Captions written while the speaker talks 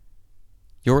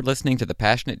You're listening to the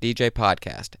Passionate DJ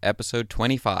Podcast, episode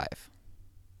 25.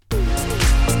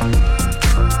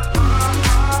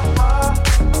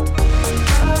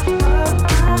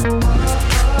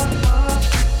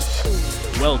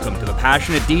 Welcome to the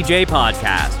Passionate DJ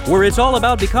Podcast, where it's all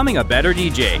about becoming a better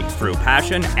DJ through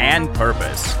passion and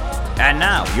purpose. And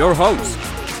now, your host,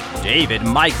 David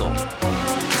Michael.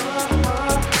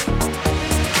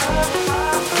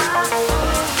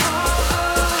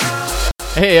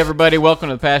 Hey everybody, welcome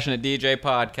to the Passionate DJ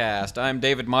Podcast. I'm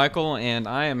David Michael, and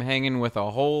I am hanging with a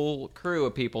whole crew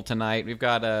of people tonight. We've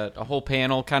got a whole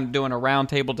panel kind of doing a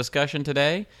roundtable discussion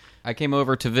today. I came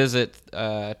over to visit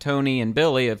Tony and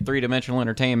Billy of 3-Dimensional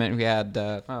Entertainment. We had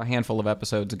a handful of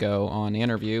episodes ago on the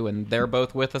interview, and they're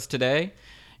both with us today.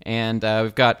 And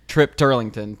we've got Trip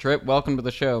Turlington. Trip, welcome to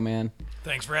the show, man.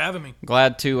 Thanks for having me.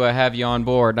 Glad to have you on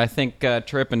board. I think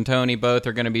Trip and Tony both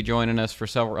are going to be joining us for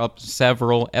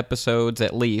several episodes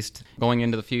at least going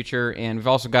into the future. And we've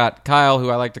also got Kyle, who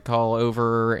I like to call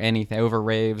over anything, over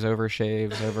raves, over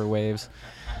shaves, over waves.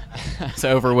 It's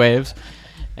Overwaves.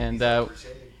 And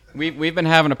we've been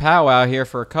having a powwow here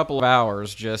for a couple of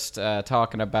hours just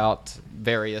talking about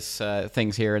various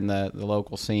things here in the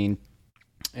local scene.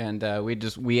 And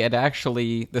we had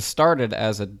actually, this started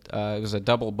as it was a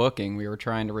double booking. We were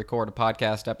trying to record a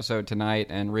podcast episode tonight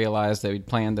and realized that we'd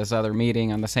planned this other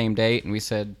meeting on the same date, and we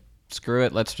said, screw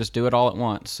it, let's just do it all at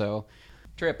once. So,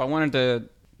 Trip, I wanted to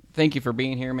thank you for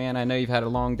being here, man. I know you've had a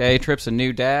long day. Trip's a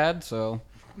new dad, so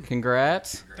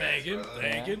congrats. Thank you.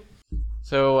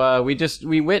 So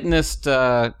we witnessed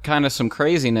kind of some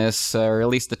craziness, or at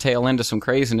least the tail end of some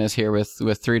craziness here with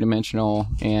 3-Dimensional,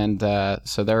 and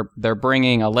so they're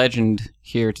bringing a legend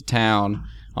here to town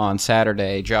on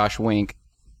Saturday, Josh Wink,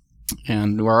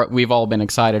 and we've all been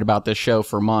excited about this show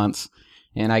for months.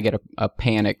 And I get a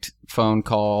panicked phone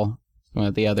call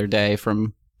the other day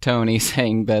from Tony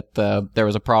saying that there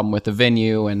was a problem with the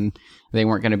venue and they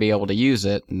weren't going to be able to use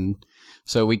it. And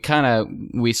so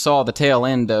we saw the tail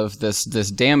end of this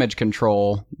damage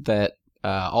control that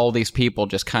all these people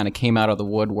just kind of came out of the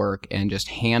woodwork and just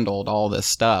handled all this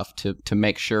stuff to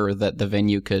make sure that the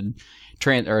venue could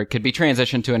be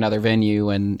transitioned to another venue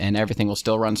and everything will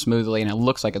still run smoothly, and it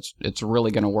looks like it's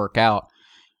really going to work out.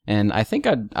 And I think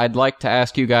I'd like to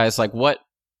ask you guys, like, what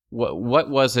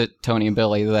was it, Tony and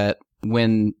Billy, that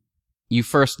when you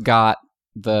first got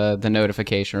the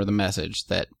notification or the message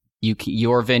that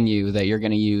your venue that you're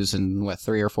going to use in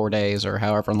 3 or 4 days or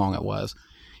however long it was,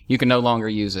 you can no longer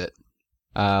use it.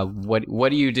 What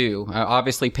do you do?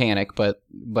 Obviously panic, but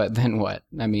then what?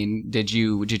 I mean, did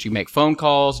you make phone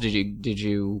calls?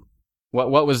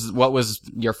 What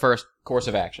was your first course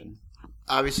of action?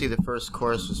 Obviously the first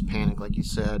course was panic, like you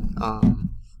said.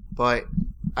 But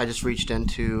I just reached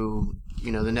into,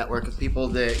 the network of people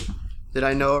that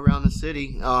I know around the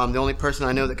city. The only person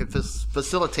I know that could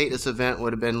facilitate this event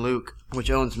would have been Luke,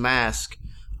 which owns Mask.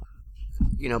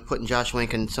 Putting Josh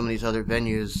Wink in some of these other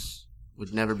venues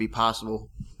would never be possible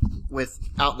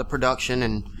without the production,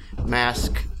 and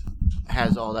Mask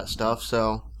has all that stuff.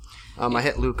 So I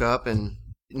hit Luke up, and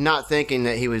not thinking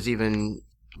that he was even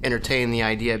entertaining the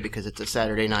idea because it's a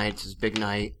Saturday night, it's his big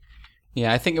night.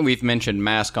 Yeah, I think we've mentioned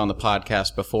Mask on the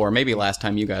podcast before. Maybe last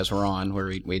time you guys were on,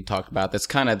 where we talked about this.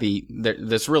 Kind of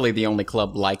that's really the only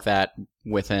club like that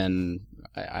within,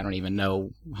 I don't even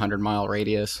know, 100-mile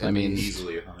radius. I mean,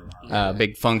 easily 100 miles.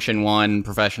 Big Function One,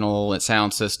 professional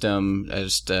sound system. I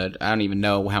don't even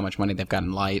know how much money they've got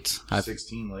in lights.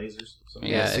 16 lasers.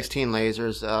 Yeah, 16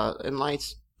 lasers and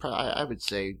lights. I would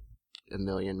say $1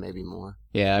 million, maybe more.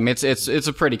 Yeah, I mean it's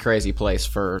a pretty crazy place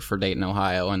for Dayton,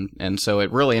 Ohio, and so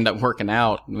it really ended up working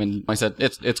out. I mean, I said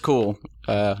it's cool.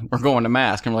 We're going to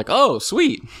Mask, and we're like, oh,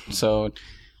 sweet. So,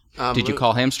 did you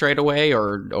call him straight away,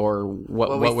 or what?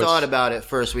 Well, we thought about it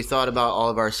first. We thought about all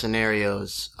of our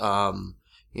scenarios.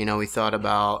 We thought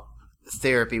about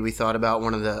therapy. We thought about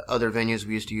one of the other venues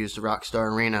we used to use, the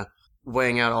Rockstar Arena,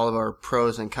 weighing out all of our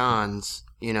pros and cons.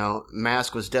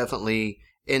 Mask was definitely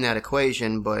in that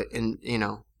equation, but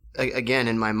again,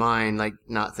 in my mind, like,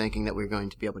 not thinking that we were going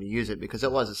to be able to use it because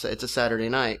it's a Saturday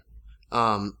night.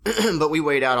 But we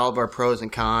weighed out all of our pros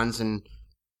and cons, and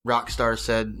Rockstar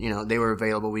said, they were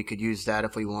available. We could use that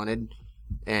if we wanted.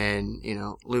 And,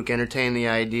 Luke entertained the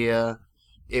idea.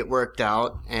 It worked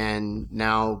out. And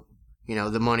now,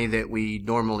 the money that we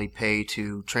normally pay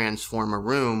to transform a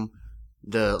room,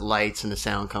 the lights and the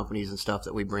sound companies and stuff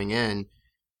that we bring in,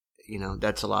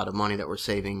 that's a lot of money that we're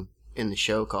saving in the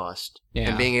show cost. Yeah.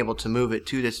 And being able to move it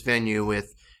to this venue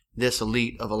with this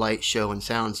elite of a light show and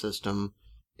sound system,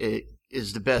 it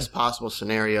is the best possible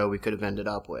scenario we could have ended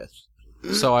up with.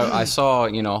 So I saw,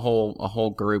 a whole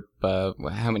group.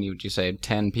 How many would you say?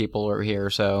 10 people were here or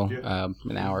so,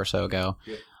 an hour or so ago,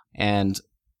 and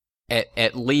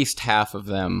at least half of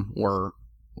them were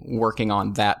working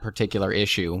on that particular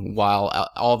issue, while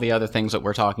all the other things that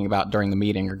we're talking about during the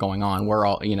meeting are going on. We're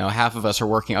all, half of us are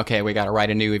working. Okay, we got to write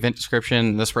a new event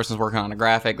description. This person's working on a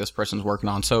graphic. This person's working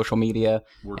on social media,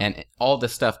 and all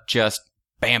this stuff just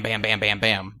bam, bam, bam, bam,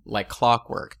 bam, like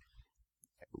clockwork.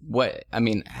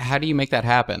 How do you make that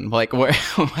happen? Like,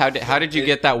 how did you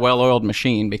get that well-oiled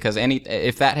machine? Because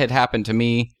if that had happened to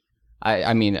me,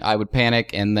 I would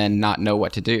panic and then not know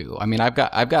what to do. I've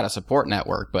got a support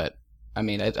network, but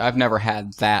I've never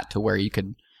had that to where you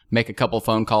could make a couple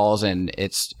phone calls and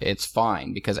it's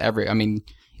fine, because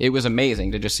it was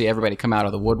amazing to just see everybody come out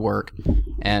of the woodwork.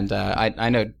 And I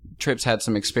know Tripp's had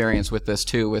some experience with this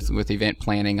too, with event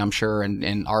planning, I'm sure, and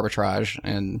arbitrage.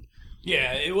 And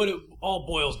yeah, what it all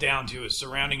boils down to is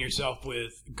surrounding yourself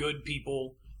with good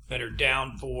people that are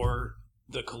down for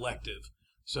the collective.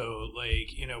 So,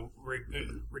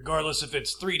 regardless if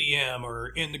it's 3DM or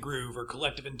In the Groove or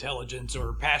Collective Intelligence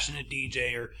or Passionate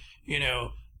DJ or,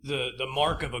 the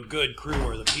mark of a good crew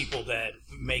are the people that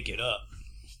make it up.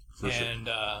 And,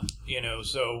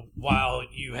 so while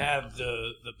you have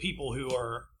the people who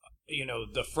are,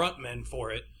 the frontmen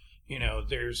for it,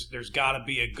 there's got to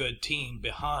be a good team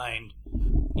behind,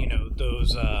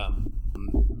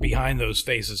 behind those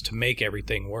faces to make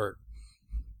everything work.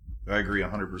 I agree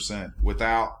 100%.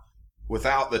 Without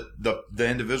the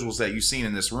individuals that you've seen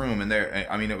in this room, and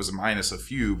it was minus a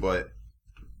few, but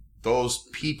those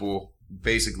people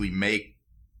basically make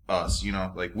us.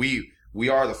 We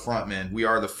are the front men, we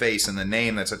are the face and the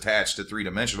name that's attached to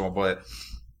 3-dimensional. But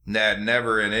that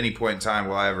never at any point in time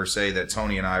will I ever say that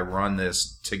Tony and I run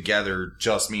this together,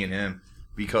 just me and him,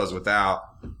 because without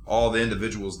all the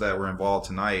individuals that were involved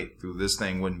tonight, this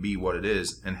thing wouldn't be what it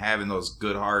is. And having those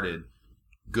good-hearted,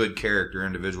 good character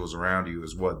individuals around you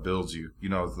is what builds you.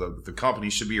 The company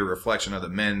should be a reflection of the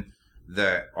men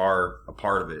that are a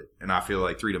part of it, and I feel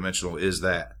like 3-dimensional is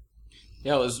that.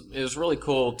 Yeah, it was really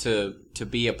cool to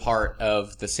be a part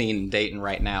of the scene in Dayton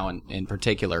right now, in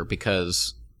particular,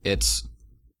 because it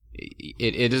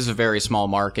is a very small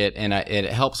market, and it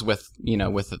helps with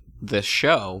this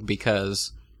show,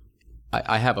 because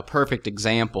I have a perfect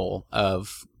example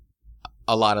of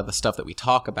a lot of the stuff that we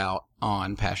talk about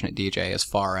on Passionate DJ, as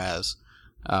far as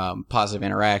positive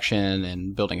interaction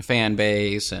and building a fan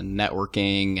base and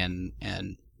networking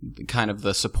and kind of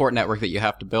the support network that you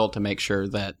have to build to make sure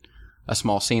that a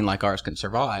small scene like ours can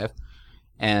survive.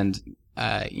 And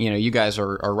you guys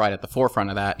are right at the forefront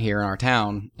of that here in our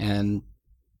town, and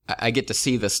I get to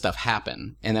see this stuff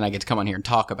happen, and then I get to come on here and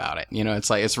talk about it.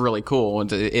 It's really cool.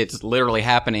 It's literally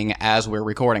happening as we're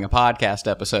recording a podcast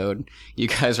episode. You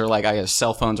guys are like,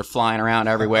 cell phones are flying around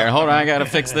everywhere. Hold on, I got to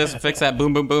fix this, fix that,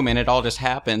 boom, boom, boom. And it all just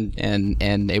happened,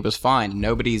 and it was fine.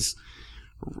 Nobody's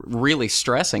really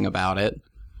stressing about it.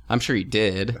 I'm sure you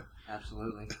did.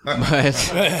 Absolutely. But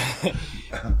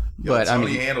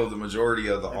Tony handled the majority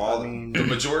of the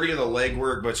majority of the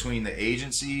legwork between the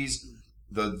agencies,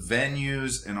 the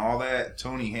venues, and all that.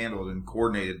 Tony handled and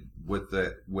coordinated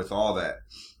with all that.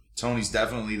 Tony's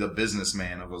definitely the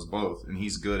businessman of us both, and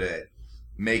he's good at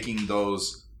making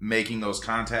those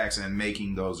contacts and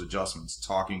making those adjustments,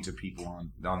 talking to people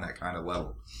on that kind of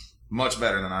level. Much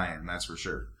better than I am, that's for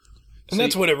sure. And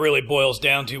that's what it really boils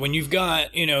down to. When you've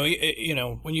got,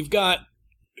 when you've got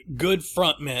good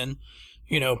frontmen,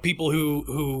 people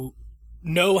who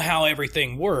know how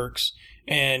everything works,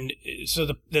 and so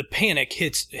the panic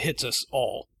hits us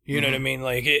all. You know what I mean?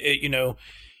 Like,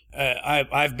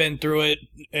 I've been through it,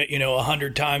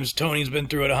 100 times. Tony's been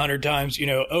through it 100 times,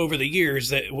 over the years,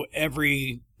 that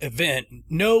every event,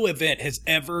 no event has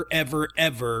ever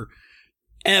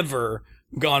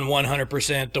gone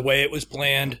 100% the way it was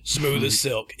planned, smooth as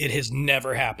silk. It has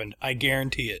never happened. I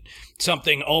guarantee it.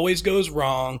 Something always goes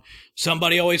wrong.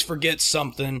 Somebody always forgets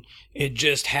something. It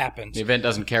just happens. The event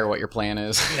doesn't care what your plan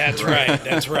is. That's right.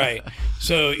 That's right.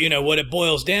 So, what it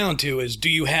boils down to is, do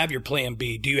you have your plan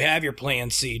B? Do you have your plan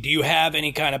C? Do you have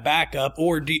any kind of backup?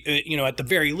 Or, at the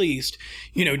very least,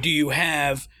 do you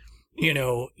have,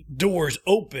 doors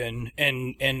open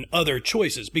and other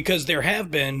choices? Because there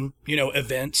have been,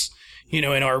 events, in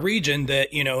our region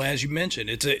that, as you mentioned,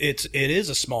 it is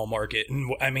a small market.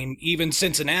 And even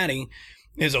Cincinnati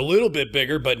is a little bit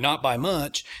bigger, but not by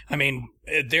much.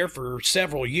 there for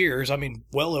several years. I mean,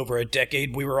 well over a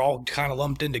decade, we were all kind of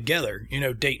lumped in together,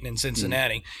 Dayton and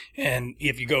Cincinnati. And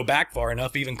if you go back far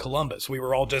enough, even Columbus, we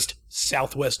were all just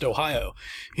Southwest Ohio,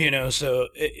 so,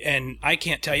 and I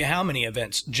can't tell you how many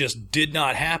events just did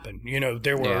not happen.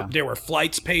 There were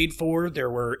flights paid for, there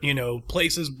were,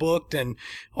 places booked, and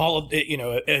all of it,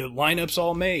 lineups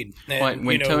all made. And,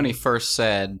 when Tony first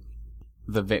said,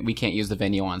 we can't use the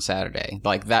venue on Saturday,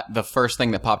 like that, the first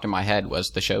thing that popped in my head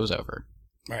was the show's over.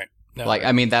 Right. No,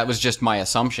 I mean, that was just my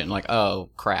assumption. Like, oh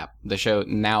crap, the show,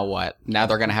 now what? Now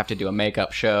they're going to have to do a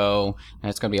makeup show, and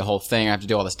it's going to be a whole thing. I have to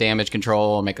do all this damage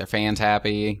control and make their fans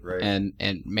happy. Right. And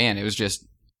man, it was just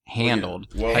handled.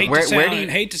 Well,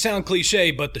 hate to sound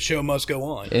cliche, but the show must go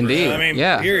on. Indeed. I mean,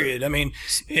 period. I mean,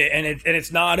 and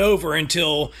it's not over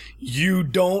until you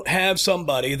don't have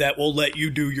somebody that will let you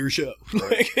do your show.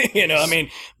 Right. I mean,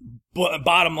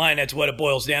 bottom line, that's what it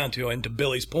boils down to. And to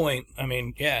Billy's point, I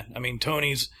mean,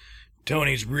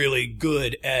 Tony's really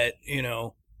good at,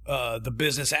 the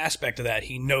business aspect of that.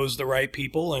 He knows the right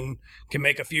people and can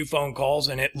make a few phone calls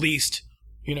and at least,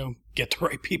 get the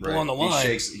right people on the line.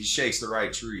 He shakes the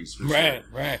right trees. Right.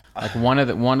 Like one of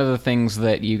the things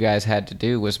that you guys had to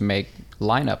do was make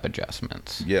lineup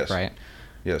adjustments. Yes. Right.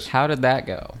 Yes. How did that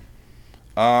go?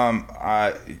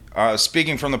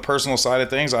 Speaking from the personal side of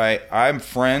things, I'm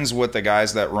friends with the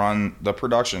guys that run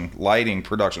the lighting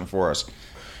production for us.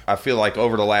 I feel like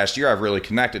over the last year, I've really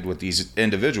connected with these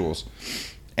individuals.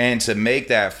 And to make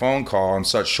that phone call on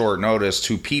such short notice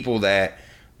to people that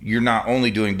you're not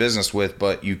only doing business with,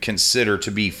 but you consider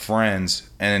to be friends,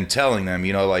 and telling them,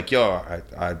 like, yo,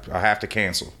 I have to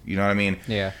cancel. You know what I mean?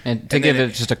 Yeah. And to give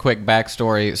it just a quick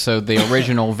backstory, so the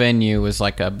original venue was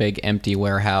like a big empty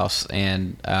warehouse,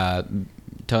 and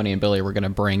Tony and Billy were going to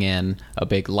bring in a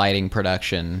big lighting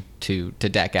production to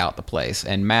deck out the place.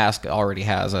 And Mask already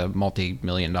has a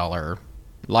multi-million-dollar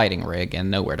lighting rig and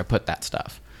nowhere to put that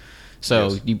stuff.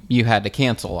 So yes. you had to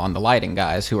cancel on the lighting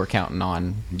guys who were counting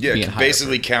on being hired.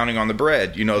 Basically counting on the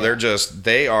bread.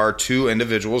 They are two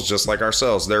individuals just like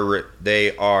ourselves.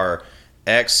 They are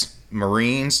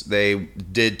ex-Marines. They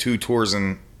did 2 tours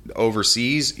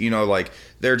overseas.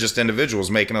 They're just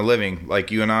individuals making a living like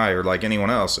you and I or like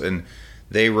anyone else. And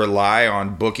they rely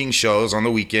on booking shows on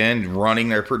the weekend, running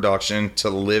their production to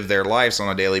live their lives on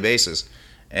a daily basis.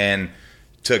 And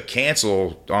to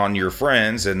cancel on your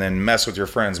friends and then mess with your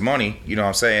friends' money, you know what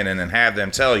I'm saying, and then have them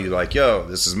tell you, like, yo,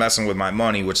 this is messing with my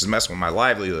money, which is messing with my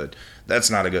livelihood. That's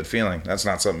not a good feeling. That's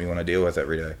not something you want to deal with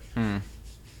every day.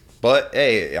 But,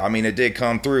 hey, I mean, it did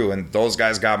come through, and those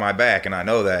guys got my back, and I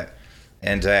know that.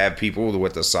 And to have people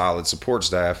with a solid support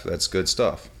staff, that's good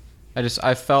stuff.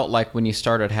 I felt like when you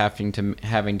started having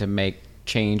to make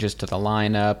changes to the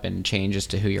lineup and changes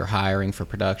to who you're hiring for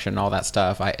production, all that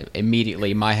stuff,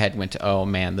 my head went to, oh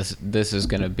man, this is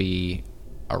going to be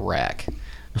a wreck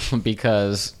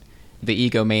because the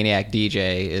egomaniac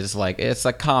DJ is like, it's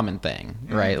a common thing,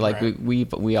 right? Like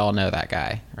we all know that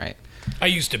guy, right? I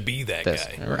used to be that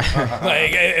guy. Right.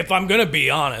 Like, if I'm going to be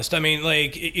honest, I mean,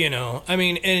 like,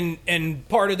 and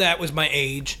part of that was my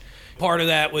age. Part of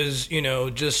that was,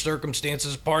 just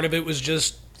circumstances. Part of it was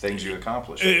just things you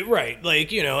accomplished. Right.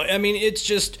 Like, I mean, it's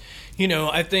just,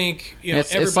 I think,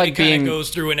 everybody like kind of goes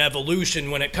through an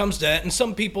evolution when it comes to that. And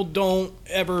some people don't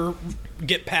ever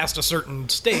get past a certain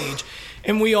stage.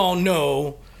 And we all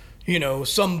know,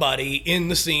 somebody in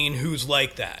the scene who's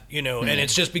like that, and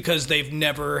it's just because they've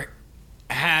never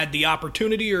had the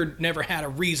opportunity or never had a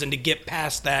reason to get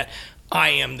past that I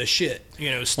am the shit,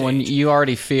 stage. When you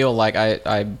already feel like,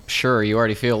 I'm sure you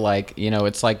already feel like,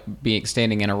 it's like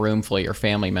standing in a room full of your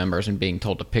family members and being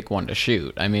told to pick one to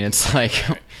shoot. I mean, it's like,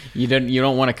 you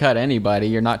don't want to cut anybody.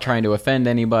 You're not trying to offend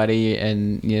anybody,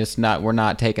 and we're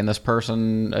not taking this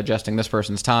person, adjusting this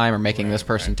person's time or making this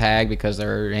person tag because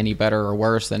they're any better or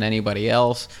worse than anybody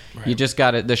else. Right. You just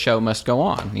got it. The show must go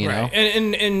on, you know?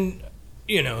 And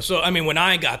so, I mean, when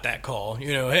I got that call,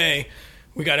 hey,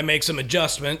 we got to make some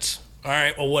adjustments. All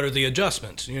right, well, what are the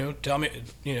adjustments? Tell me,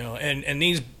 and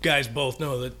these guys both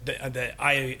know that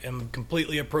I am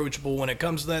completely approachable when it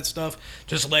comes to that stuff.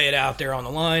 Just lay it out there on the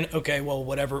line. Okay, well,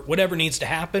 whatever needs to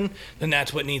happen, then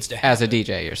that's what needs to happen. As a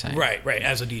DJ, you're saying. Right,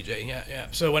 as a DJ, yeah.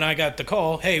 So when I got the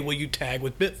call, hey, will you tag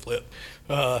with BitFlip?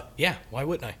 Yeah, why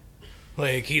wouldn't I?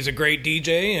 Like, he's a great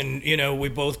DJ, and, we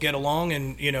both get along,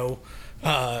 and, he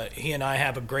and I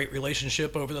have a great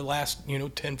relationship over the last,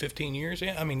 10, 15 years.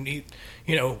 Yeah, I mean,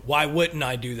 why wouldn't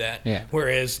I do that? Yeah.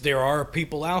 Whereas there are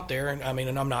people out there, and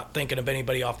I'm not thinking of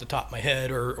anybody off the top of my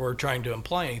head or trying to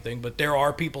imply anything, but there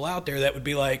are people out there that would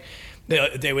be like,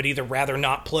 they would either rather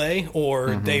not play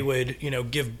or they would,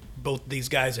 give both these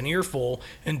guys an earful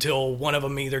until one of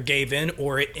them either gave in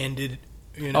or it ended.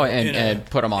 You know, and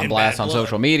put them on blast on bad blood.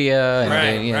 social media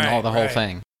and, Right, all the whole right.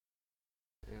 thing.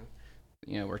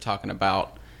 We're talking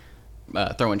about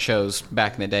throwing shows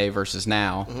back in the day versus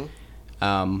now.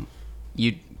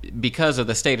 You because of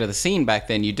the state of the scene back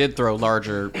then, you did throw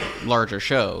larger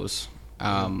shows.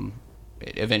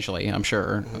 Eventually, I'm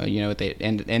sure. At the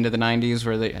end of the '90s,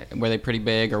 were they pretty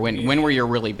big, or when were your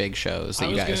really big shows that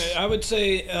you guys? I would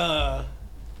say.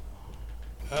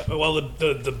 Well,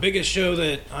 the biggest show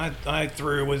that I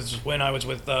threw was when I was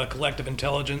with Collective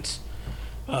Intelligence,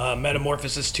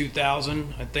 Metamorphosis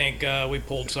 2000. I think we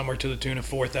pulled somewhere to the tune of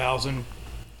 4,000.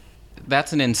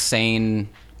 That's an insane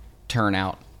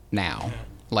turnout now. Yeah.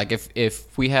 Like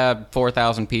if we had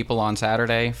 4,000 people on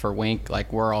Saturday for Wink,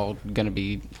 like we're all gonna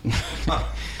be.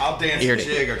 I'll dance a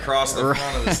jig across the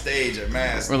front of the stage at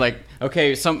Mass. We're like,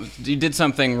 okay, you did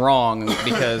something wrong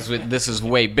because this is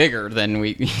way bigger than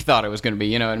we thought it was going to be.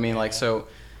 You know what I mean? Like so.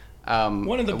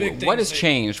 One of the big things. What has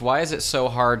changed? Why is it so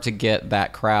hard to get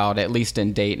that crowd, at least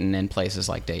in Dayton and places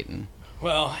like Dayton?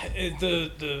 Well,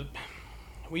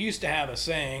 we used to have a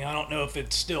saying, I don't know if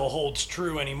it still holds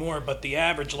true anymore, but the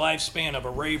average lifespan of a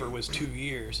raver was 2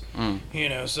 years.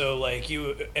 So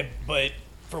but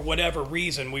for whatever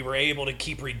reason, we were able to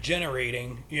keep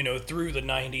regenerating, through the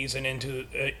 90s and into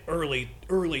early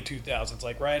 2000s,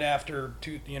 like right after,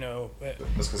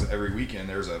 That's because every weekend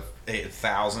there's a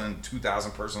 1,000,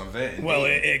 2,000 person event. Well,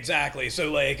 exactly.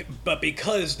 So but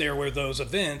because there were those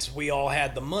events, we all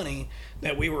had the money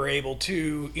that we were able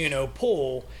to,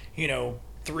 pull,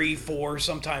 3, 4,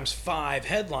 sometimes 5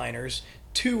 headliners,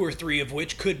 2 or 3 of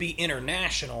which could be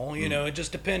international. It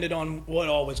just depended on what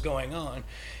all was going on.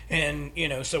 And,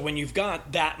 so when you've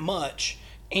got that much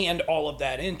and all of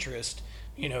that interest,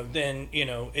 then,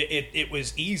 it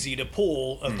was easy to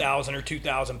pull 1,000 or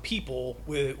 2,000 people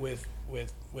with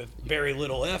very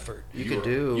little effort.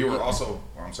 You were also.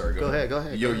 I'm sorry. Go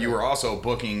ahead. You were also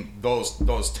booking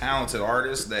those talented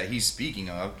artists that he's speaking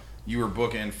of. You were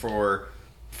booking for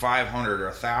 $500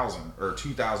 or $1,000 or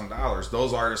 $2,000.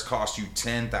 Those artists cost you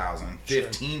 $10,000,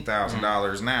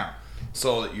 $15,000 now.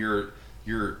 So your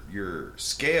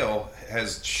scale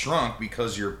has shrunk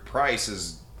because your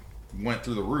prices went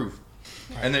through the roof.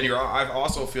 And then I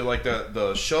also feel like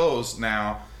the shows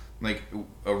now, like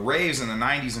raves in the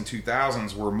 90s and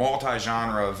 2000s were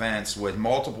multi-genre events with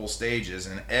multiple stages,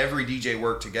 and every DJ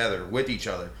worked together with each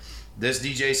other. This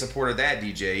DJ supported that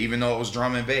DJ, even though it was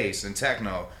drum and bass and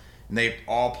techno. And they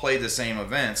all played the same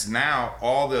events. Now,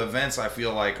 all the events I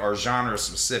feel like are genre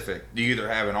specific. You either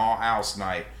have an all house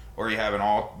night, or you have an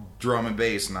all drum and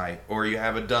bass night, or you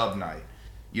have a dub night.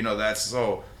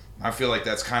 I feel like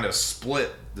that's kind of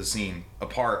split the scene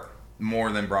apart more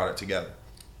than brought it together.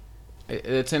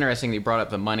 It's interesting that you brought up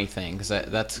the money thing, because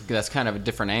that's kind of a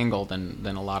different angle than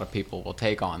a lot of people will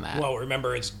take on that. Well,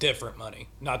 remember, it's different money.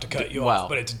 Not to cut you off,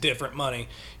 but it's different money.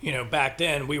 Back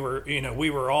then we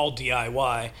were all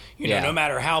DIY. No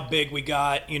matter how big we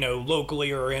got,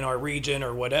 locally or in our region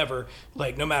or whatever.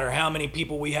 Like no matter how many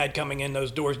people we had coming in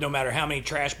those doors, no matter how many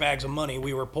trash bags of money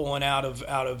we were pulling out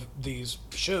of these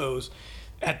shows.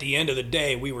 At the end of the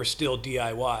day, we were still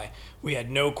DIY. We had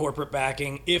no corporate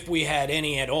backing. If we had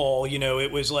any at all,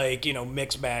 it was like,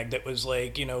 mixed bag that was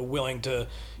like, willing to,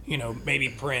 maybe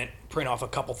print off a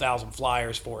couple thousand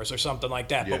flyers for us or something like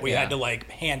that. But we had to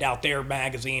like hand out their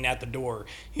magazine at the door,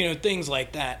 things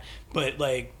like that. But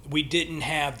like we didn't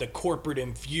have the corporate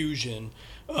infusion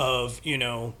of,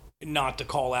 not to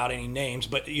call out any names,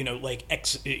 but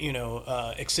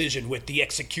Excision with the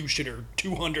Executioner,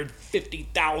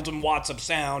 250,000 watts of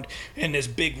sound and this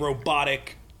big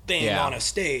robotic thing on a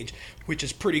stage, which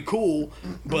is pretty cool,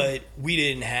 but we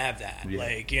didn't have that.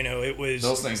 It was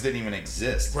those things didn't even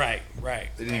exist. Right.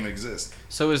 They didn't even exist.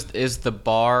 So is the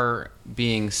bar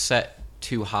being set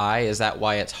too high? Is that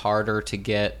why it's harder to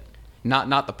get?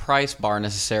 Not the price bar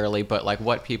necessarily, but like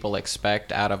what people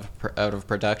expect out of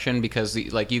production, because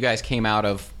like you guys came out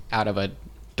of a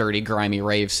dirty, grimy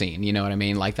rave scene. You know what I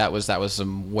mean? Like that was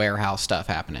some warehouse stuff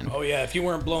happening. Oh yeah, if you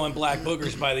weren't blowing black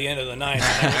boogers by the end of the night,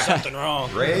 there was something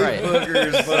wrong. Rave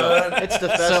boogers, bud. It's the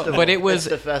festival. But it was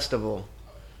the festival.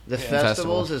 The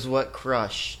festivals is what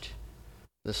crushed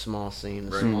the small scene,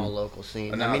 the small local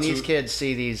scene. And I mean, these kids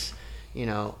see these,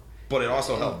 But it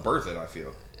also helped birth it, I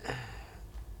feel.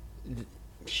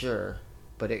 Sure,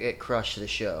 but it crushed the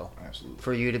show. Absolutely.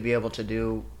 For you to be able to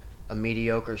do a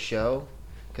mediocre show,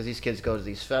 because these kids go to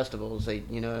these festivals, they see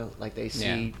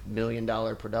 $1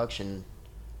 million production,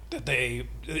 that they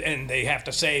have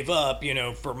to save up,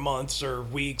 for months or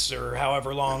weeks or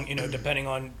however long, depending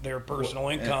on their personal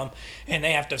income, and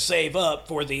they have to save up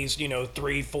for these, $300,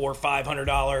 $400,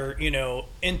 $500,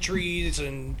 entries,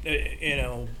 and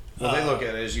Well, they look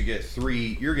at it as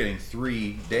you're getting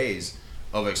 3 days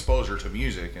of exposure to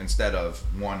music instead of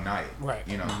one night, right?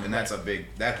 And that's a big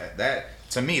that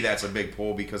to me that's a big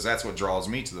pull, because that's what draws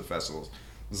me to the festivals.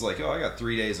 It's like, I got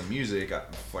 3 days of music,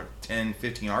 got like 10,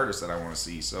 15 artists that I want to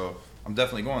see, so I'm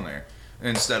definitely going there.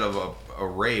 Instead of a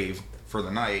rave for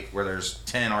the night where there's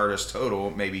 10 artists total,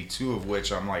 maybe 2 of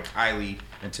which I'm like highly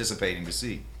anticipating to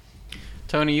see.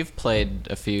 Tony, you've played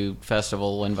a few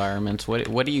festival environments.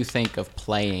 What do you think of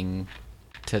playing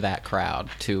to that crowd?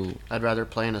 I'd rather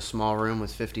play in a small room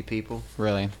with 50 people.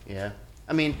 Really? Yeah.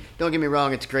 I mean, don't get me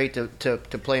wrong, it's great to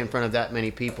play in front of that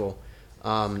many people,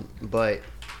 but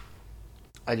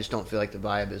I just don't feel like the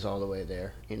vibe is all the way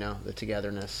there, the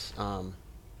togetherness,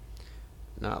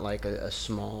 not like a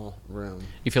small room.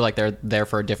 You feel like they're there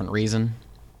for a different reason?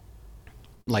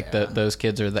 Like Yeah. those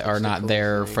kids are not cool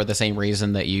there thing. for the same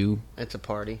reason that you... It's a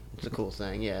party. It's a cool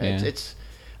thing. Yeah. Yeah. It's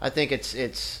I think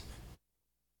it's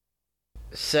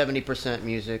 70%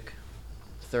 music,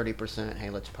 30%, hey,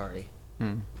 let's party.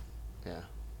 Yeah.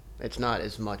 It's not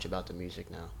as much about the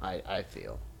music now, I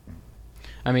feel.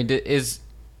 I mean, is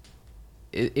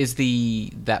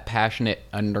that passionate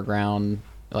underground,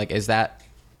 like, is that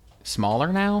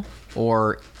smaller now,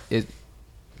 or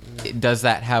does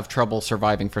that have trouble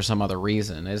surviving for some other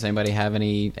reason? Does anybody have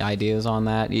any ideas on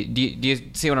that? Do you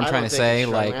see what I'm trying to say?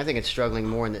 Like, I think it's struggling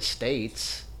more in the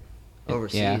States.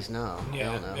 Overseas, no.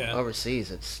 Yeah, Hell no. yeah.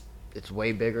 Overseas, it's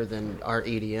way bigger than our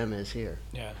EDM is here.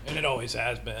 Yeah, and it always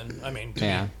has been. I mean, to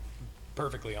be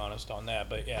perfectly honest on that,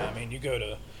 but yeah, I mean, you go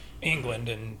to England,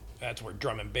 and that's where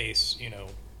drum and bass,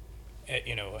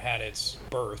 had its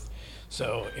birth.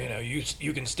 So,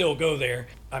 you can still go there.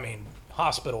 I mean,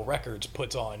 Hospital Records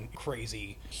puts on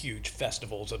crazy, huge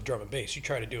festivals of drum and bass. You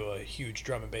try to do a huge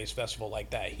drum and bass festival like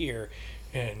that here,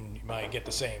 and you might get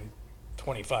the same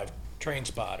 25 train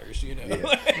spotters, Yeah.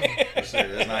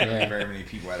 There's not even very many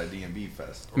people at a D&B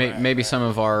fest. maybe some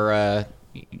of our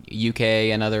UK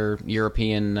and other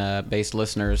European-based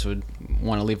listeners would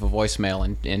want to leave a voicemail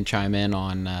and chime in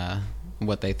on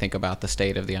what they think about the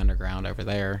state of the underground over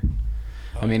there.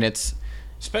 I mean, it's...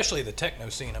 Especially the techno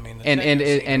scene. I mean,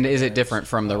 and is it different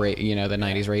from the the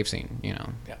 90s rave scene,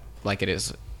 like it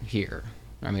is here?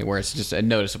 I mean, where it's just a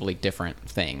noticeably different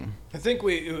thing. I think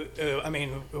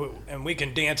and we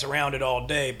can dance around it all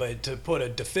day, but to put a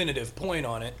definitive point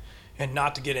on it, and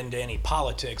not to get into any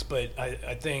politics, but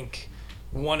I think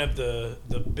one of the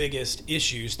biggest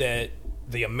issues that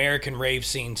the American rave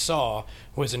scene saw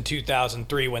was in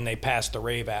 2003 when they passed the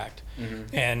Rave Act.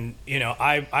 Mm-hmm. And,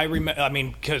 I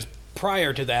remember, because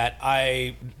prior to that,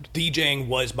 DJing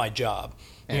was my job.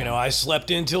 Yeah. I slept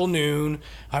until noon.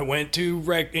 I went to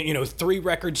 3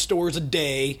 record stores a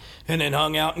day, and then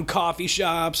hung out in coffee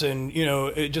shops and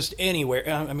just anywhere.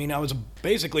 I mean, I was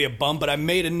basically a bum, but I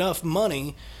made enough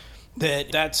money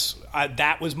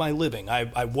that was my living.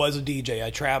 I was a DJ.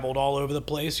 I traveled all over the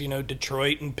place.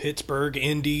 Detroit and Pittsburgh,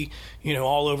 Indy.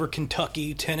 All over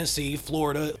Kentucky, Tennessee,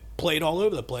 Florida. Played all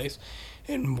over the place.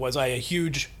 And was I a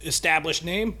huge established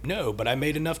name? No, but I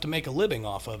made enough to make a living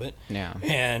off of it. Yeah.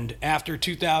 And after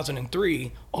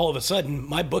 2003, all of a sudden,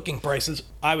 my booking prices,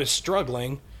 I was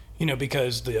struggling,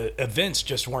 because the events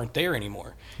just weren't there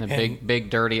anymore. The big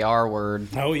dirty R word.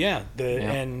 Oh, yeah.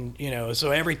 And,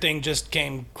 so everything just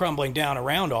came crumbling down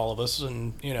around all of us.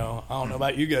 And, I don't know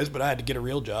about you guys, but I had to get a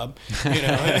real job,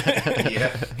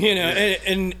 Yeah.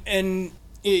 And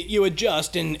you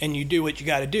adjust and you do what you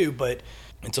got to do, but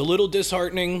it's a little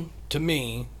disheartening to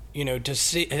me,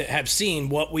 to have seen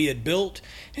what we had built,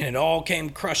 and it all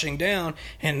came crushing down,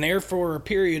 and therefore a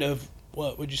period of,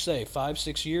 what would you say,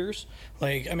 5-6 years?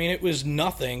 It was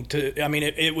nothing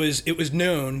it was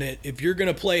known that if you're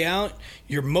going to play out,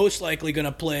 you're most likely going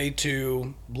to play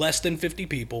to less than 50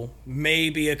 people,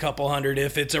 maybe a couple hundred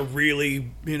if it's a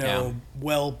really,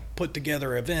 well put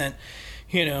together event,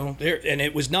 and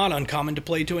it was not uncommon to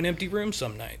play to an empty room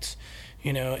some nights.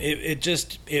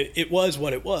 It was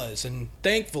what it was. And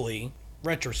thankfully,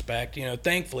 retrospect,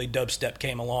 thankfully dubstep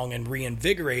came along and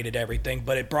reinvigorated everything,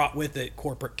 but it brought with it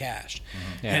corporate cash.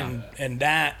 Mm-hmm. Yeah. And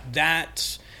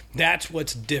that's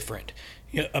what's different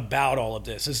about all of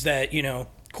this, is that,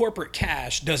 corporate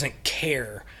cash doesn't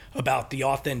care about the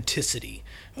authenticity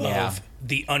of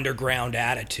the underground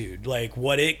attitude. Like,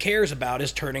 what it cares about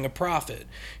is turning a profit.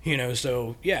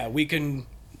 So yeah, we can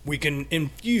we can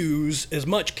infuse as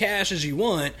much cash as you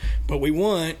want, but we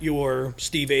want your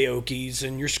Steve Aoki's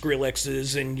and your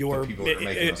Skrillex's and your The people that are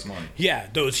making us money. Yeah,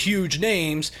 those huge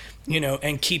names,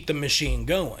 and keep the machine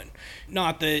going.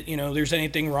 Not that, there's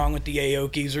anything wrong with the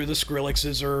Aoki's or the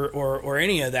Skrillex's or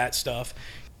any of that stuff,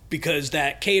 because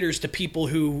that caters to people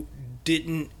who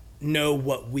didn't know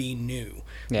what we knew.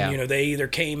 Yeah. They either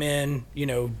came in,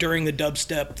 during the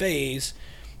dubstep phase,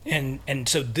 and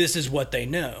so this is what they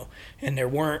know. And there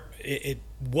weren't,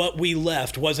 what we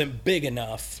left wasn't big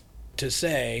enough to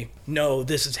say, no,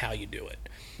 this is how you do it.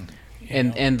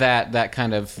 And that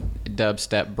kind of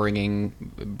dubstep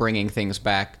bringing things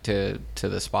back to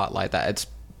the spotlight, that it's,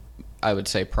 I would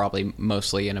say, probably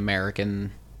mostly an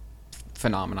American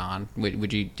phenomenon.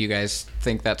 Do you guys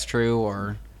think that's true,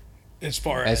 or As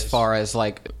far as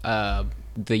like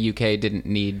the UK didn't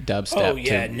need dubstep? Oh,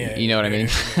 yeah, to, no, you know what I mean?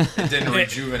 It didn't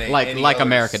rejuvenate like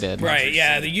America did. Right,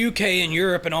 yeah, the UK and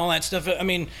Europe and all that stuff. I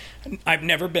mean, I've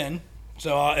never been,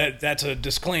 so that's a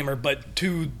disclaimer, but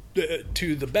to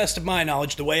the best of my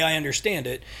knowledge, the way I understand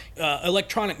it,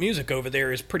 electronic music over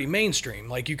there is pretty mainstream.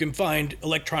 Like, you can find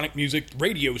electronic music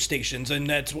radio stations, and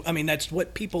that's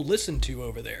what people listen to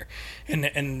over there, and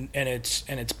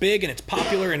it's big and it's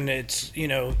popular, and it's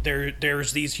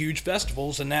there's these huge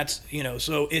festivals, and that's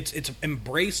so it's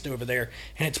embraced over there,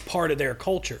 and it's part of their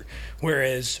culture.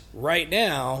 Whereas right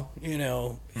now,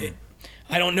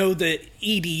 I don't know that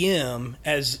EDM,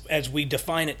 as we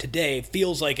define it today,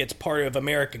 feels like it's part of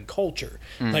American culture.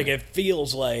 Like, it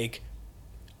feels like,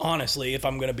 honestly, if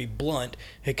I'm going to be blunt,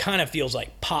 it kind of feels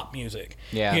like pop music.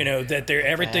 Yeah. That they're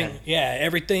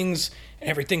everything's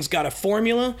got a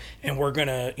formula, and we're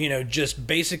gonna, just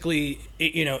basically,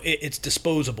 it's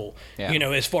disposable. Yeah.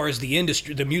 As far as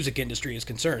the music industry is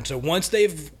concerned. So once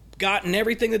they've gotten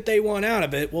everything that they want out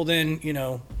of it, well then,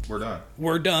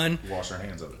 we're done. Wash our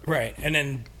hands of it. Right. And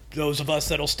then those of us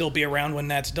that'll still be around when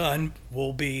that's done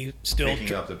will be still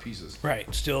Picking up the pieces. Right.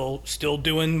 Still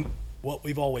doing what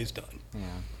we've always done. Yeah.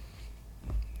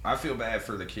 I feel bad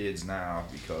for the kids now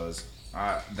because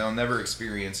they'll never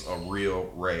experience a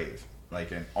real rave, like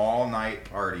an all-night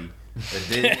party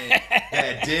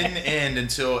that didn't end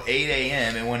until 8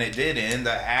 a.m. And when it did end,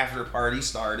 the after party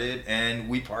started, and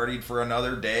we partied for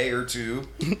another day or two.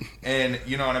 And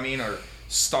you know what I mean? Or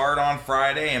start on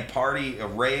Friday and party a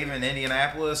rave in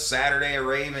Indianapolis, Saturday a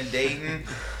rave in Dayton,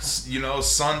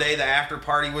 Sunday the after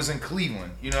party was in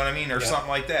Cleveland. You know what I mean? Or something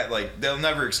like that. Like, they'll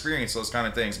never experience those kind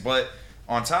of things. But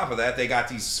on top of that, they got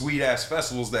these sweet ass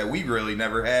festivals that we really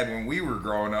never had when we were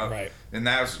growing up. Right. And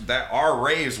our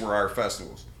raves were our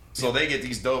festivals. So they get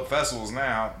these dope festivals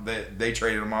now that they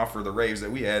traded them off for the raves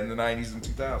that we had in the 90s and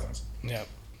 2000s. Yep.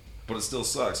 But it still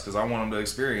sucks because I want them to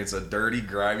experience a dirty,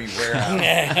 grimy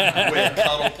warehouse with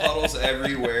puddle puddles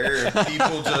everywhere and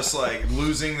people just like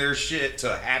losing their shit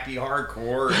to happy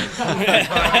hardcore.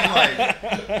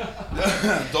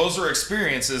 Those are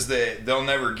experiences that they'll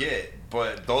never get.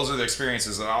 But those are the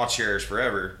experiences that I'll cherish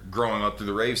forever growing up through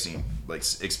the rave scene. Like,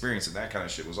 experiencing that kind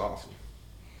of shit was awful.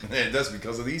 And that's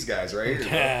because of these guys right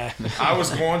here. I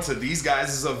was going to these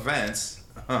guys' events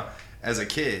as a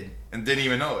kid and didn't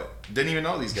even know it. Didn't even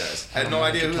know these guys. Had no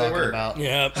idea who they were.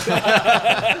 Yep.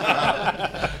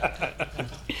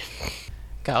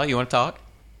 Kyle, you want to talk?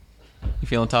 You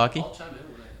feeling talky? I'll chime in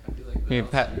when I feel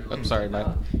like I'm sorry, Mike.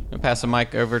 Pass the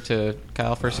mic over to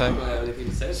Kyle for a sec. I don't have anything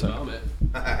to say about it.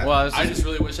 Well, I just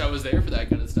really wish I was there for that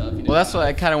kind of stuff. Well, that's what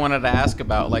I kind of wanted to ask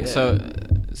about. Like, so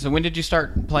when did you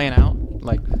start playing out,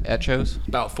 like, at shows?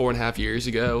 About 4.5 years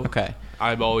ago. Okay.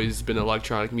 I've always been an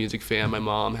electronic music fan. My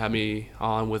mom had me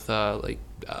on with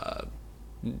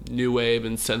new wave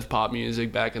and synth pop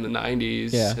music back in the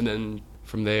 90s. Yeah. And then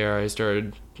from there, I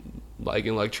started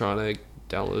liking electronic,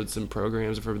 downloaded some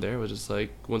programs, and from there it was just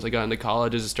like, once I got into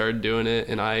college, I just started doing it,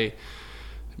 and I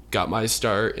got my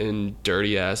start in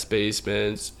dirty ass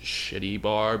basements, shitty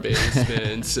bar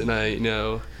basements, and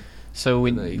So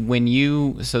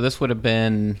so this would have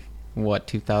been what,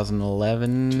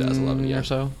 2011? 2011, yeah. Or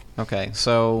so. Okay,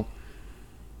 so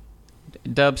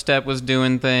dubstep was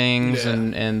doing things,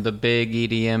 and the big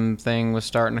EDM thing was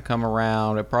starting to come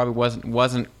around. It probably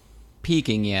wasn't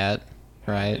peaking yet,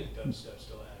 right?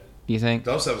 You think?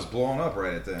 Dubstep was blowing up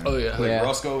right at then. Oh, yeah. Like, Yeah.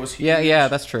 Roscoe was huge. Yeah,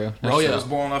 that's true. Roscoe was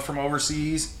blowing up from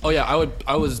overseas. Oh yeah,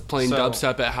 I was playing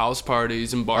dubstep at house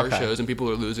parties and bar Okay. shows, and people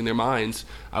were losing their minds.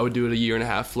 I would do it a year and a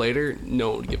half later. No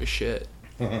one would give a shit.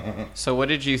 So what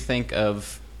did you think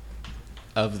of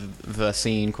the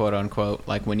scene, quote unquote,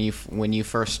 like when you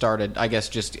first started, I guess,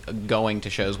 just going to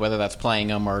shows, whether that's playing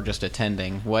them or just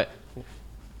attending? What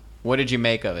did you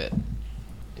make of it?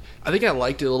 I think I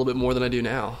liked it a little bit more than I do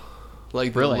now.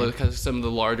 Like, Really? some of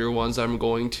the larger ones I'm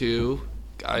going to,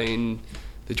 I mean,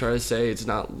 they try to say it's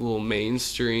not a little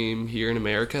mainstream here in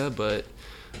America, but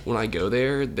when I go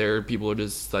there people are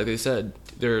just, like they said,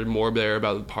 they're more there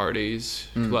about the parties,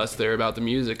 less there about the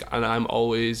music. And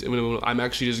when I'm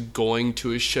actually just going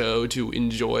to a show to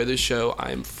enjoy the show,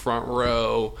 I'm front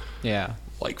row. Yeah.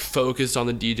 Like, focused on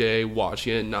the DJ,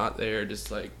 watching it, not there, just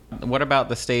like... What about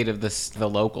the state of the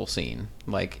local scene,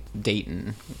 like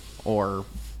Dayton or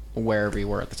wherever you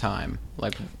were at the time?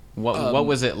 Like, what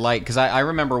was it like? Because I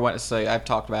remember I've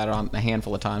talked about it on a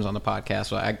handful of times on the podcast.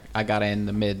 So I got in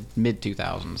the mid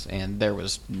 2000s, and there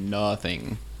was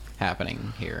nothing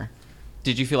happening here.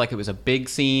 Did you feel like it was a big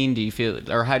scene? How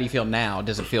do you feel now?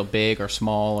 Does it feel big or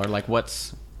small, or like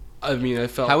what's? I mean, I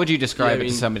felt... How would you describe it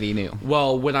to somebody new?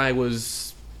 Well, when I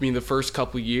was... the first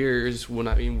couple years, for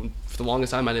the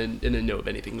longest time, I didn't know of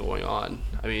anything going on.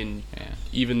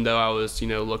 Even though I was,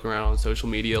 looking around on social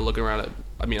media, looking around at...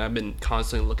 I've been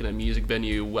constantly looking at music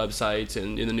venue websites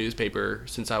and in the newspaper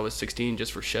since I was 16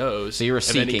 just for shows. So you were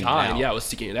seeking it out. Yeah, I was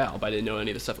seeking it out, but I didn't know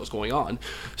any of the stuff that was going on.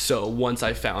 So once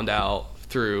I found out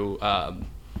through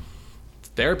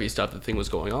therapy stuff that the thing was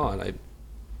going on, I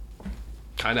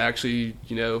kind of actually,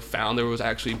 found there was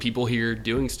actually people here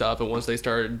doing stuff. And once they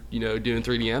started, doing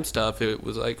 3DM stuff, it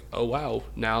was like, oh, wow,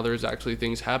 now there's actually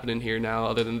things happening here now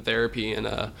other than therapy.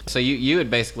 And So you had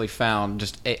basically found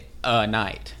just a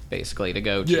night, basically, to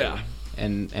go to. Yeah.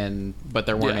 But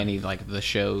there weren't any, like, the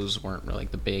shows weren't,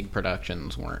 like, the big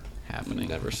productions weren't happening.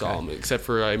 Never saw them, except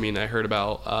for, I heard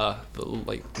about, the,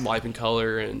 like, Life in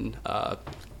Color and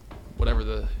whatever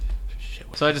the...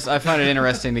 So I find it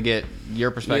interesting to get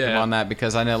your perspective on that,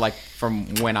 because I know, like,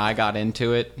 from when I got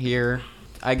into it here,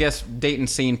 I guess Dayton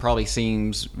scene probably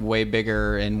seems way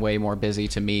bigger and way more busy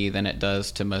to me than it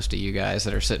does to most of you guys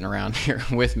that are sitting around here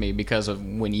with me because of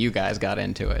when you guys got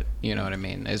into it. You know what I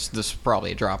mean? It's just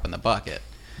probably a drop in the bucket.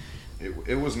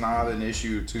 It was not an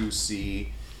issue to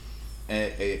see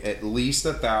at least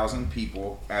 1,000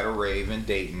 people at a rave in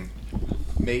Dayton.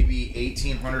 Maybe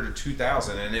 1,800 to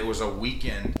 2,000, and it was a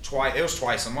weekend. It was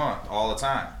twice a month, all the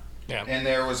time. Yeah. And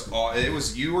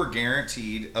you were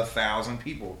guaranteed 1,000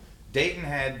 people. Dayton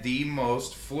had the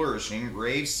most flourishing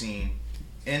rave scene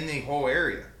in the whole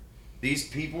area. These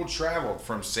people traveled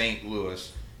from St.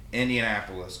 Louis,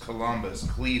 Indianapolis, Columbus,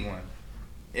 Cleveland,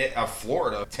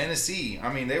 Florida, Tennessee.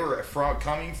 They were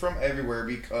coming from everywhere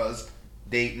because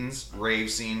Dayton's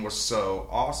rave scene was so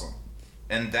awesome.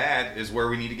 And that is where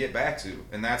we need to get back to.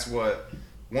 And that's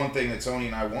one thing that Tony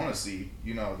and I want to see,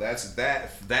 that's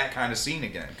that kind of scene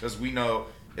again, because we know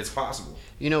it's possible.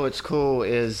 What's cool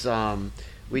is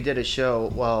we did a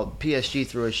show, PSG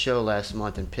threw a show last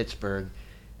month in Pittsburgh,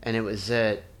 and it was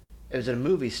at a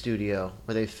movie studio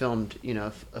where they filmed,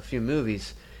 a few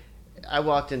movies. I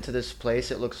walked into this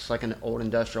place, it looks like an old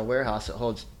industrial warehouse. It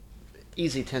holds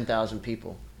easy 10,000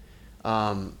 people.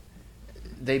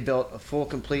 They built a full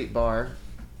complete bar,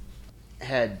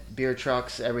 had beer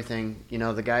trucks, everything.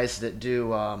 The guys that do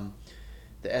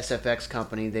the SFX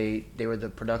company, they were the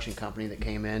production company that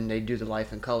came in. They do the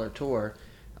Life in Color tour.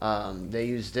 They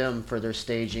used them for their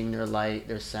staging, their light,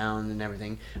 their sound, and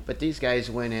everything. But these guys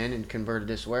went in and converted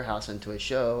this warehouse into a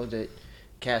show that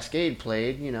Cascade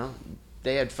played.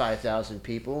 They had 5,000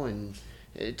 people, and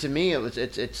to me, it was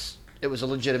a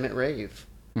legitimate rave.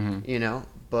 Mm-hmm.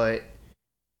 But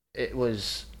it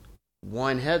was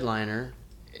one headliner.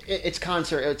 It's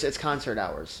concert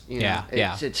hours.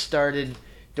 It started,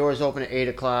 doors open at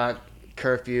 8:00.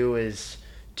 Curfew is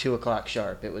 2:00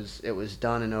 sharp. It was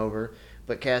done and over.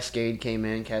 But Cascade came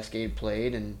in. Cascade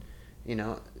played, and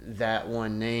that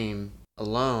one name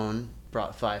alone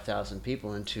brought 5,000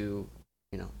 people into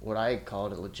what I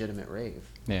called a legitimate rave.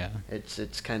 Yeah.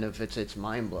 It's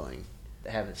mind blowing. I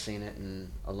haven't seen it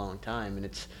in a long time, and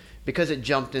it's because it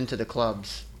jumped into the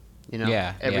clubs.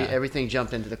 Everything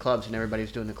jumped into the clubs, and everybody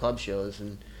was doing the club shows,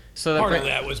 and so part of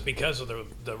that was because of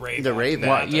the rave. The rave.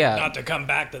 Not to come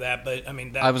back to that, but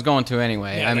I was going to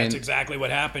anyway. Yeah, that's exactly what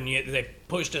happened. They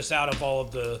pushed us out of all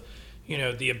of the,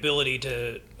 the ability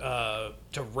to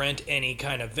rent any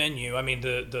kind of venue.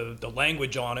 The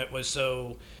language on it was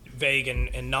so vague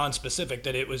and non-specific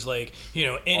that it was like,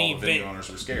 any all venue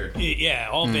owners were scared. Yeah,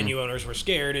 all venue owners were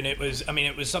scared, and it was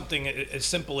something as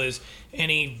simple as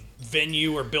any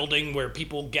venue or building where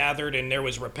people gathered and there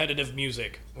was repetitive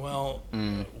music. Well,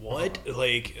 what?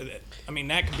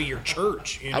 That could be your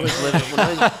church. I was living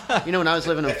when I was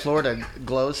living in Florida,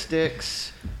 glow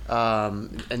sticks,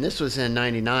 and this was in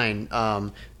 '99.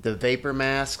 The vapor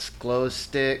masks, glow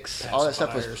sticks, all that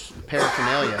stuff was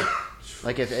paraphernalia.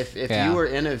 Like if you were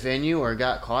in a venue or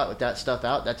got caught with that stuff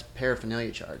out, that's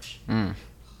paraphernalia charge.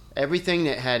 everything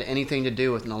that had anything to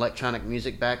do with an electronic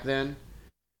music back then,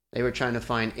 they were trying to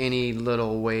find any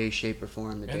little way, shape, or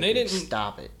form that they could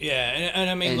stop it. Yeah, and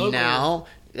I mean, and now,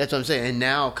 that's what I'm saying, and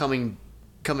now coming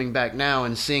back now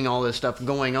and seeing all this stuff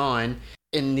going on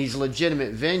in these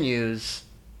legitimate venues,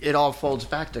 it all folds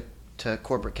back to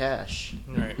corporate cash.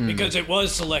 Right. Because it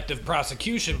was selective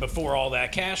prosecution before all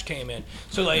that cash came in.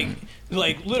 So like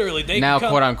literally they now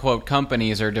quote unquote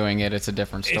companies are doing it. It's a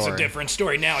different story. It's a different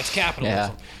story. Now it's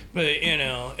capitalism. Yeah. But you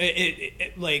know,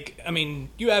 it like, I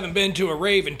mean, you haven't been to a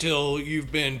rave until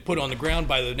you've been put on the ground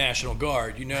by the National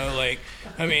Guard. You know, like,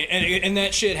 I mean, and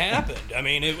that shit happened. I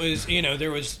mean, it was, you know,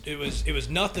 it was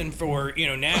nothing for, you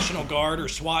know, National Guard or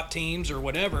SWAT teams or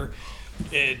whatever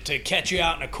to catch you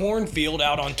out in a cornfield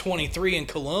out on 23 in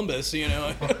Columbus, you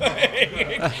know.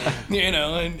 You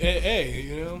know, and hey,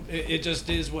 you know, it just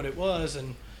is what it was,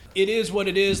 and it is what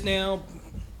it is now.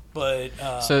 But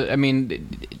so, I mean,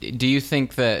 do you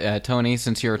think that Tony,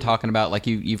 since you were talking about, like,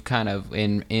 you've kind of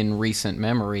in recent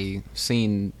memory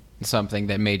seen something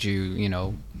that made you, you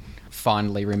know,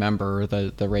 fondly remember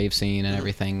the rave scene and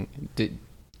everything?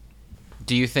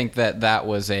 Do you think that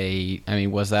was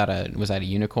was that a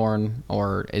unicorn,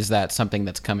 or is that something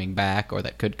that's coming back or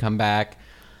that could come back,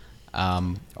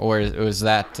 or was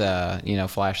that you know,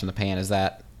 flash in the pan? Is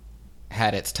that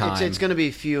had its time? It's going to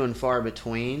be few and far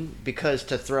between, because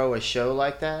to throw a show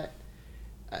like that,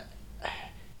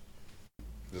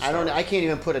 I can't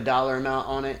even put a dollar amount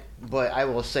on it, but I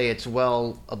will say it's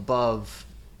well above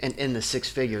and in the six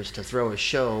figures to throw a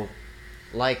show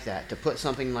like that, to put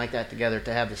something like that together,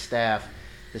 to have the staff,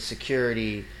 the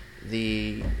security,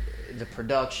 the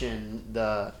production,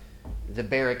 the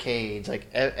barricades. Like,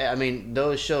 I mean,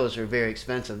 those shows are very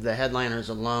expensive. The headliners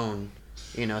alone,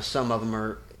 you know, some of them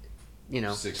are, you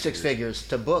know, six figures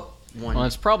to book one. Well,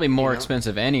 it's probably more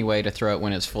expensive anyway to throw it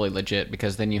when it's fully legit,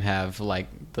 because then you have like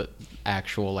the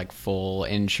actual like full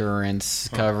insurance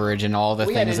coverage and all the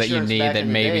things that you need that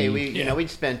maybe we'd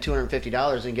spend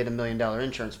 $250 and get $1 million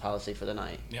insurance policy for the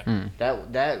night. Yeah.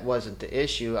 That wasn't the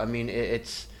issue. I mean,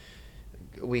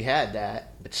 we had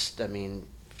that, but I mean,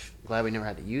 glad we never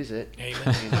had to use it.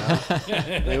 Amen.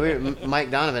 You know?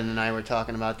 Mike Donovan and I were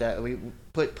talking about that. We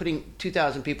putting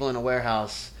 2,000 people in a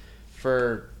warehouse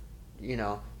for, you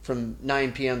know, from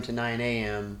 9 p.m. to 9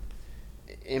 a.m.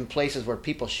 in places where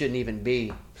people shouldn't even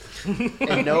be,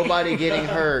 and nobody getting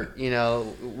hurt. You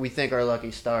know, we think our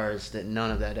lucky stars that none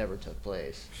of that ever took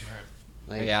place.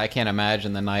 Right. Like, yeah, I can't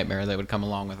imagine the nightmare that would come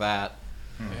along with that.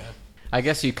 Yeah. I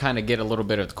guess you kind of get a little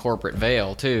bit of the corporate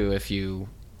veil too, if you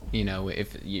know,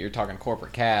 if you're talking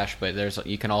corporate cash, but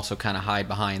you can also kind of hide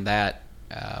behind that.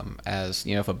 As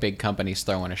you know, if a big company's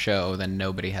throwing a show, then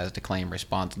nobody has to claim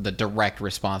the direct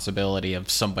responsibility of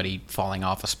somebody falling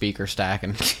off a speaker stack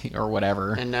or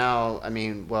whatever. And now, I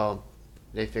mean, well,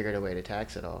 they figured a way to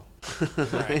tax it all.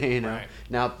 Right, you know, right.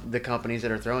 Now the companies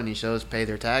that are throwing these shows pay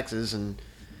their taxes, and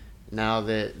now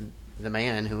that the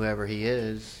man, whoever he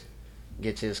is,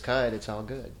 gets his cut, it's all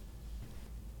good.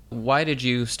 Why did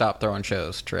you stop throwing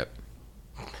shows, Trip?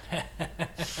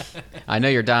 I know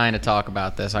you're dying to talk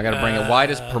about this. I got to bring it. Why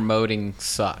does promoting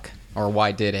suck? Or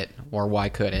why did it? Or why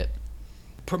could it?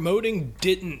 Promoting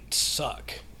didn't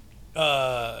suck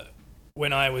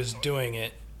when I was doing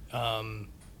it a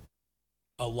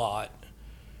lot.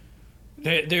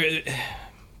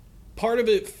 Part of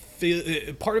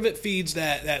it feeds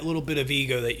that little bit of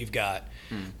ego that you've got,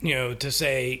 you know, to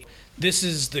say, this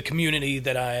is the community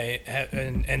that I have,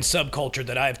 and subculture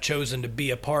that I've chosen to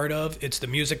be a part of. It's the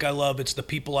music I love. It's the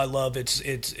people I love. This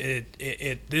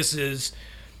is,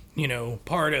 you know,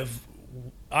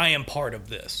 I am part of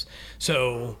this.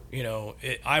 So, you know,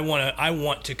 I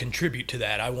want to contribute to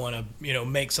that. I want to, you know,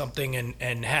 make something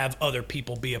and have other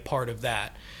people be a part of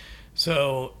that.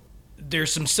 So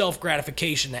there's some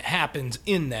self-gratification that happens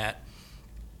in that.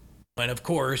 And of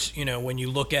course, you know, when you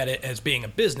look at it as being a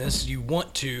business, you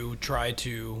want to try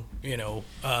to, you know,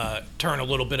 turn a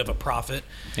little bit of a profit.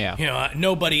 Yeah. You know,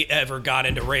 nobody ever got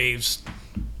into raves,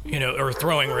 you know, or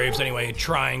throwing raves anyway,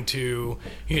 trying to,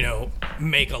 you know,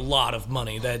 make a lot of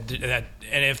money. And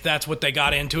if that's what they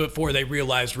got into it for, they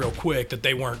realized real quick that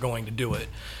they weren't going to do it.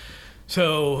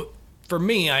 So for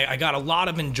me, I got a lot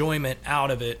of enjoyment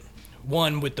out of it.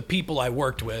 One, with the people I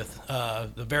worked with.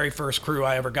 The very first crew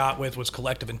I ever got with was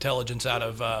Collective Intelligence out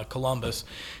of Columbus.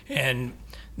 And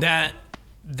that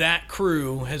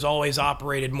crew has always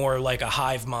operated more like a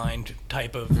hive mind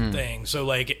type of thing. So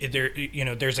like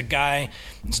there's a guy,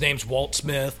 his name's Walt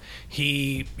Smith.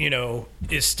 He, you know,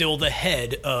 is still the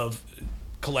head of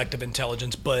Collective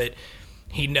Intelligence, but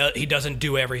he doesn't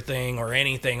do everything or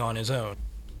anything on his own.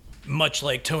 Much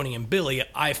like Tony and Billy,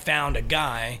 I found a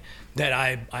guy that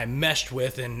I meshed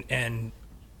with, and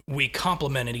we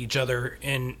complemented each other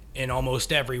in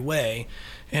almost every way,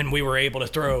 and we were able to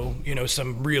throw,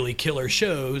 some really killer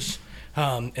shows.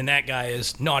 And that guy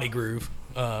is Naughty Groove,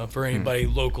 for anybody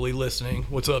locally listening.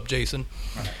 What's up, Jason?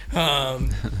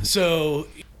 So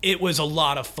it was a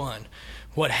lot of fun.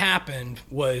 What happened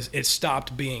was it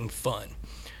stopped being fun.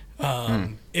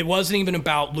 It wasn't even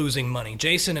about losing money.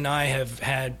 Jason and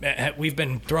I we've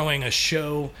been throwing a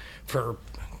show for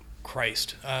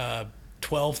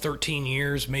 12, 13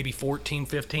 years, maybe 14,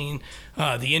 15,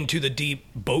 the Into the Deep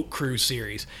boat cruise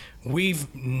series.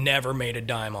 We've never made a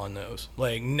dime on those,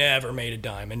 never made a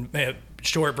dime. And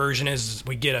short version is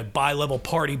we get a bi-level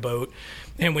party boat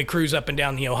and we cruise up and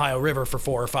down the Ohio River for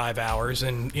 4 or 5 hours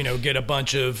and, get a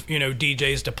bunch of,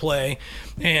 DJs to play.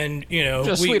 And, just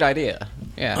a sweet idea.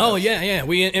 Yeah. Oh yeah.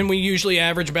 We usually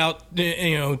average about,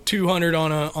 200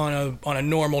 on a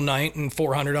normal night and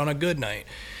 400 on a good night.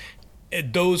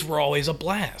 Those were always a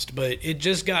blast, but it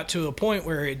just got to a point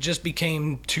where it just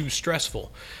became too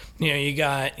stressful. You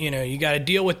got to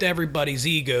deal with everybody's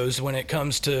egos when it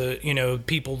comes to,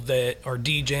 people that are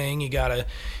DJing. You got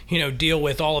to, deal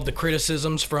with all of the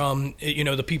criticisms from,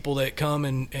 the people that come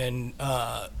and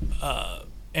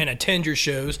attend your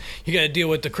shows. You got to deal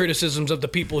with the criticisms of the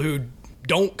people who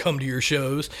don't come to your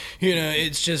shows.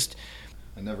 It's just.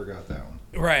 I never got that one.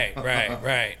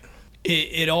 Right.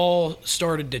 It all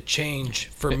started to change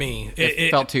for me. It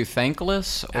felt too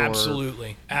thankless? Or?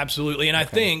 Absolutely. And I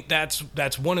think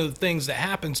that's one of the things that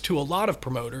happens to a lot of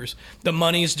promoters. The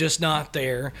money's just not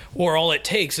there, or all it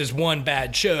takes is one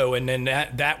bad show, and then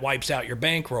that wipes out your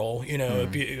bankroll.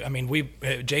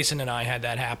 Jason and I had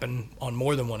that happen on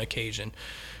more than one occasion.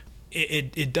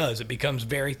 It does. It becomes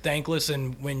very thankless,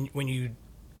 and when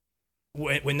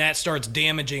that starts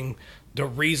damaging the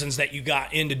reasons that you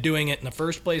got into doing it in the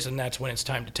first place, and that's when it's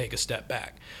time to take a step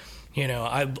back.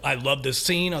 I love this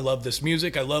scene, I love this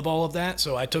music, I love all of that,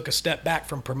 so I took a step back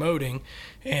from promoting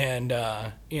and,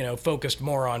 focused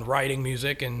more on writing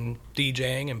music and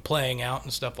DJing and playing out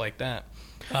and stuff like that,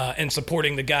 and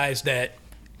supporting the guys that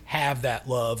have that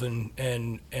love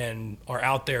and are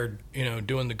out there,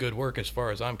 doing the good work as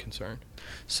far as I'm concerned.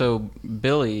 So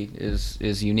Billy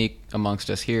is unique amongst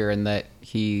us here in that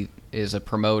he is a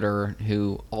promoter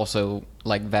who also,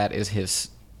 that is his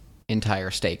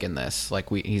entire stake in this.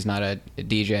 He's not a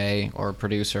DJ or a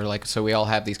producer. So we all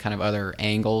have these kind of other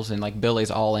angles, and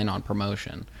Billy's all in on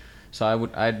promotion. So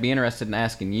I'd be interested in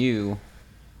asking you,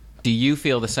 do you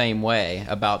feel the same way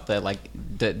about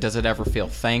that? Does it ever feel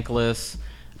thankless?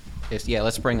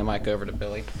 Let's bring the mic over to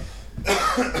Billy.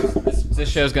 This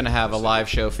show's going to have a live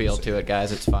show feel to it,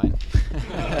 guys. It's fine.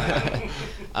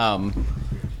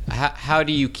 How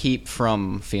do you keep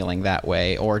from feeling that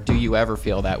way, or do you ever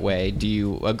feel that way? Do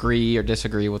you agree or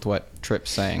disagree with what Tripp's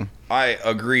saying? I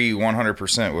agree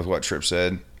 100% with what Tripp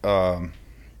said.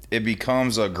 It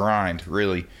becomes a grind,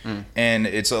 really. And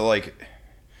it's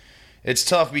it's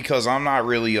tough because I'm not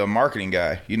really a marketing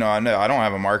guy. I know I don't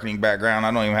have a marketing background.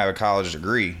 I don't even have a college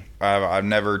degree. I've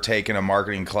never taken a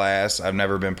marketing class. I've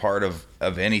never been part of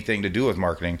anything to do with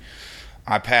marketing.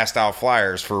 I passed out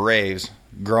flyers for raves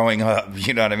growing up.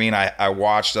 You know what I mean? I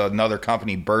watched another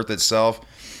company birth itself,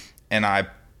 and I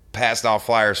passed out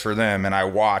flyers for them, and I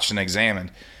watched and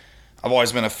examined. I've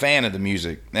always been a fan of the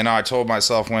music, and I told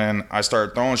myself when I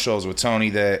started throwing shows with Tony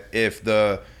that if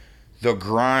the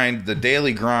grind, the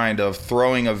daily grind of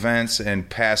throwing events and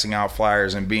passing out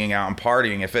flyers and being out and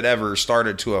partying, if it ever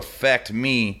started to affect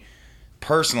me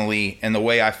personally and the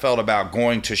way I felt about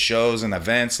going to shows and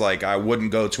events, I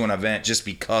wouldn't go to an event just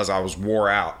because I was wore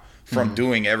out from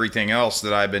doing everything else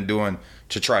that I've been doing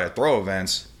to try to throw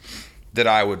events, that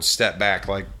I would step back,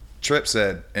 like Tripp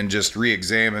said, and just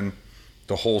re-examine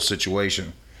the whole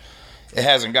situation. It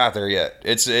hasn't got there yet.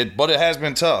 But it has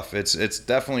been tough. It's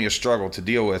definitely a struggle to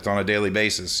deal with on a daily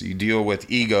basis. You deal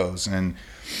with egos, and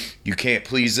you can't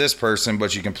please this person,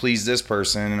 but you can please this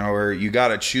person, or you got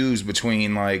to choose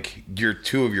between your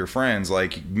two of your friends,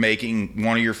 making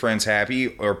one of your friends happy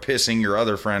or pissing your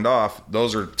other friend off.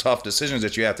 Those are tough decisions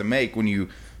that you have to make when you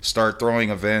start throwing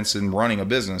events and running a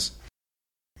business.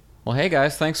 Well, hey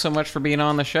guys, thanks so much for being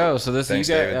on the show. So Thanks,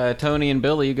 David. Tony and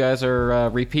Billy, you guys are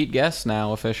repeat guests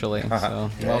now officially. So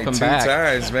welcome back. 2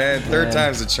 times, man. Third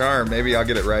time's the charm. Maybe I'll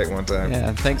get it right one time.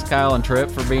 Yeah, thanks Kyle and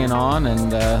Tripp for being on,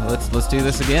 and let's do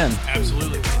this again.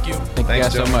 Absolutely, thank you. Thank you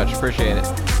guys so much. Appreciate it.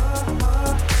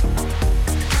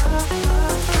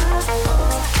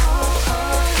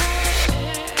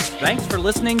 Thanks for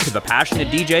listening to the Passionate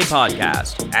DJ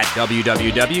podcast at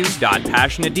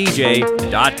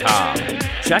www.passionatedj.com.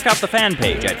 Check out the fan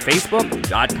page at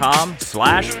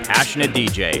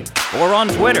facebook.com/passionatedj or on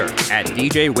Twitter at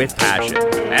DJ with Passion.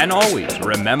 And always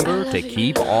remember to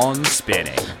keep on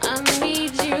spinning. I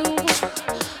need you.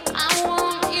 I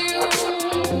want you.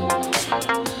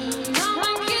 Come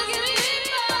and kiss me more.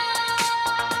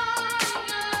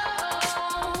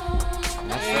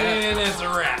 And it's a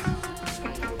wrap.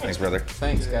 Thanks, brother.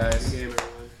 Thanks, guys.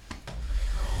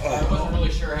 I wasn't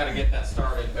really sure how to get that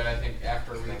started, but I think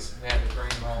after we had the brain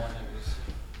rolling, it was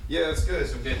Yeah, it's good.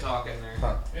 some good talk in there.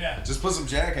 Huh. Yeah. Just put some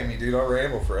Jack in me, dude. I'll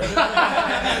ramble forever.